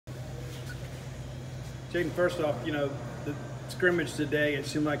Jaden, first off, the scrimmage today, it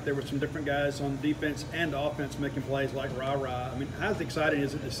seemed like there were some different guys on defense and offense making plays like rah-rah. I mean, how exciting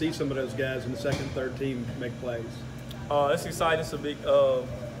is it to see some of those guys in the second and third team make plays? It's exciting. It's a big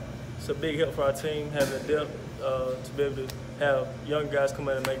help for our team, having the depth to be able to have young guys come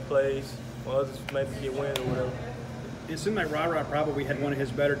in and make plays while others maybe get wins or whatever. It seemed like Rah probably had one of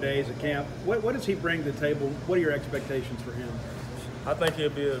his better days at camp. What does he bring to the table? What are your expectations for him? I think he'll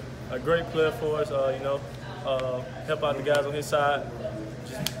be a great player for us, help out the guys on his side,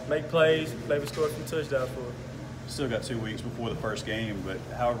 just make plays, maybe score some touchdowns for us. Still got 2 weeks before the first game, but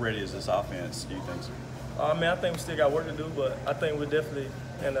how ready is this offense, do you think? I think we still got work to do, but I think we're definitely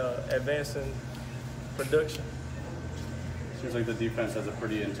in advancing production. Seems like the defense has a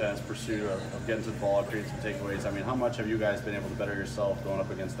pretty intense pursuit of getting to the ball, creating some takeaways. I mean, how much have you guys been able to better yourself going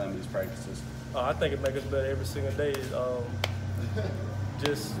up against them in these practices? I think it makes us better every single day.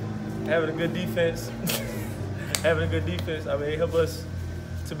 Just having a good defense. Having a good defense, it helps us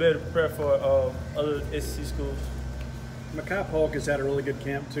to be able to prepare for other SEC schools. Mekhi Polk has had a really good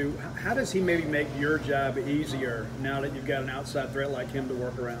camp too. How does he maybe make your job easier now that you've got an outside threat like him to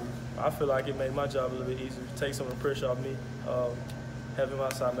work around? I feel like it made my job a little bit easier, take some of the pressure off me, have him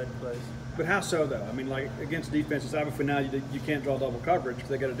outside making plays. But how so though? I mean, like against defenses, obviously now you can't draw double coverage because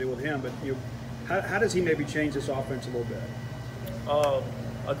they got to deal with him. But how does he maybe change this offense a little bit?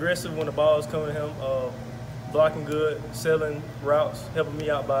 Aggressive when the ball is coming to him, blocking good, selling routes, helping me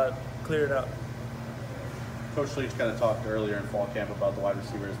out by clearing out. Coach Leach kind of talked earlier in fall camp about the wide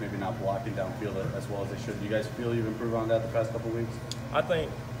receivers maybe not blocking downfield as well as they should. Do you guys feel you've improved on that the past couple of weeks? I think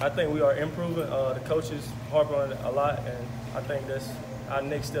we are improving. The coaches harp on it a lot, and I think that's our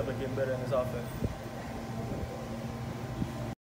next step of getting better in this offense.